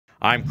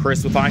I'm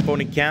Chris with iPhone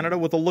in Canada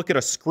with a look at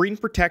a screen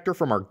protector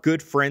from our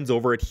good friends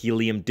over at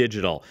Helium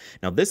Digital.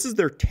 Now this is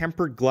their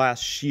tempered glass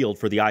shield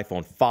for the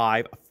iPhone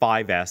 5,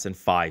 5S, and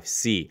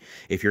 5C.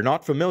 If you're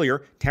not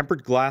familiar,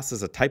 tempered glass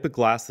is a type of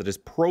glass that is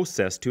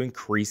processed to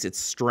increase its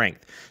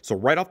strength. So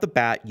right off the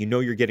bat, you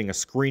know you're getting a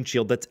screen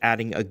shield that's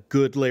adding a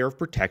good layer of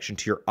protection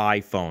to your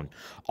iPhone.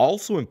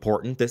 Also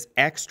important, this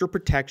extra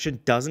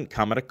protection doesn't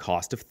come at a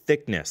cost of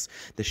thickness.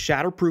 The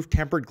shatterproof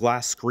tempered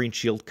glass screen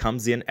shield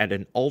comes in at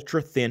an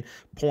ultra thin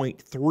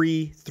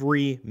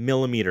 0.33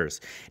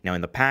 millimeters. Now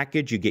in the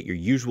package you get your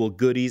usual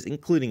goodies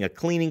including a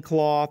cleaning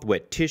cloth,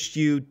 wet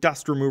tissue,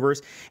 dust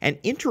removers, and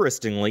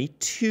interestingly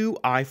 2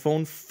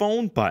 iPhone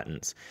phone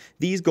buttons.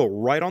 These go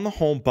right on the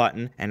home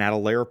button and add a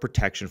layer of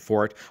protection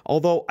for it,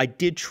 although I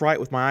did try it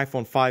with my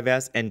iPhone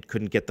 5S and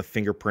couldn't get the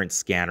fingerprint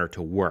scanner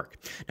to work.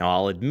 Now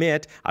I'll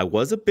admit I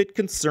was a bit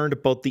concerned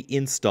about the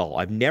install.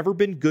 I've never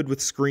been good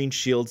with screen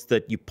shields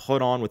that you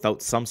put on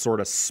without some sort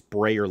of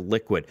spray or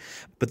liquid,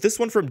 but this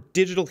one from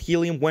Digital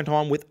Helium went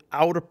on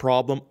without a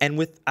problem and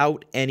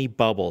without any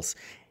bubbles.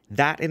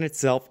 That in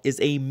itself is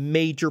a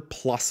major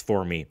plus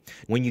for me.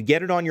 When you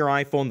get it on your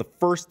iPhone, the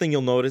first thing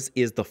you'll notice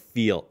is the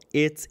feel.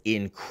 It's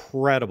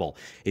incredible.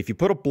 If you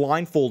put a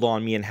blindfold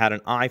on me and had an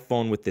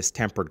iPhone with this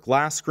tempered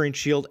glass screen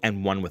shield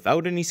and one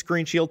without any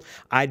screen shield,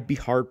 I'd be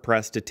hard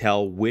pressed to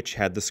tell which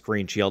had the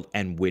screen shield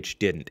and which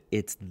didn't.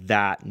 It's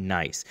that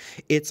nice.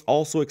 It's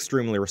also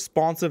extremely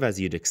responsive, as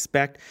you'd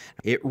expect.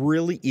 It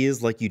really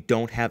is like you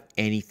don't have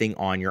anything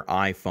on your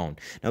iPhone.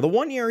 Now the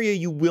one area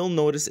you will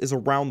notice is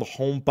around the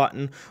home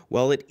button.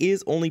 Well, it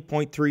is only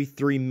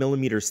 0.33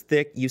 millimeters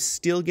thick, you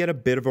still get a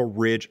bit of a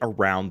ridge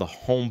around the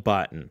home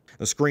button.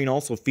 The screen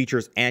also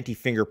features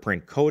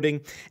anti-fingerprint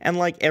coating, and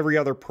like every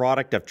other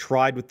product I've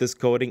tried with this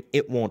coating,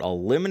 it won't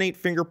eliminate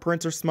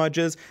fingerprints or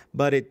smudges,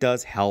 but it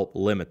does help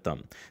limit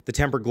them. The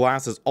tempered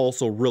glass is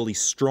also really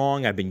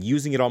strong. I've been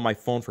using it on my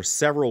phone for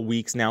several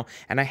weeks now,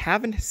 and I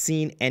haven't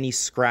seen any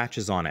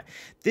scratches on it.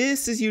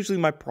 This is usually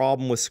my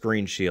problem with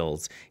screen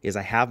shields, is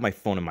I have my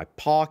phone in my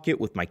pocket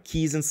with my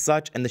keys and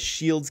such, and the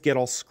shields get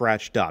all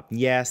scratched up.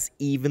 Yes,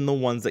 even the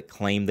ones that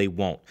claim they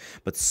won't.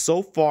 But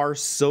so far,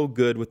 so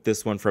good with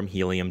this one from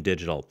Helium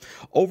Digital.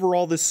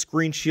 Overall, this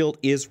screen shield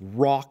is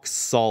rock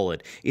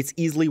solid. It's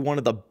easily one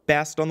of the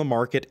best on the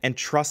market, and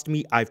trust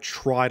me, I've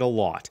tried a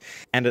lot.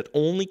 And at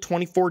only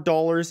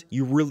 $24,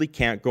 you really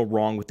can't go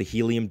wrong with the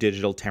Helium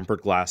Digital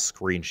tempered glass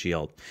screen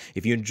shield.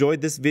 If you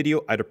enjoyed this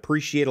video, I'd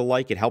appreciate a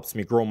like. It helps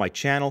me grow my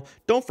channel.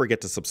 Don't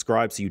forget to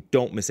subscribe so you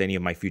don't miss any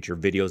of my future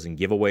videos and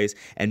giveaways,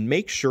 and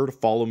make sure to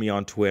follow me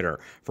on Twitter.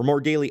 For more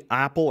daily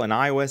Apple and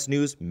iOS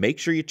news, make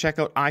sure you check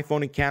out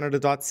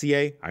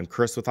iPhoneincanada.ca. I'm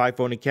Chris with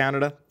iPhone in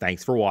Canada.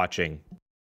 Thanks for watching.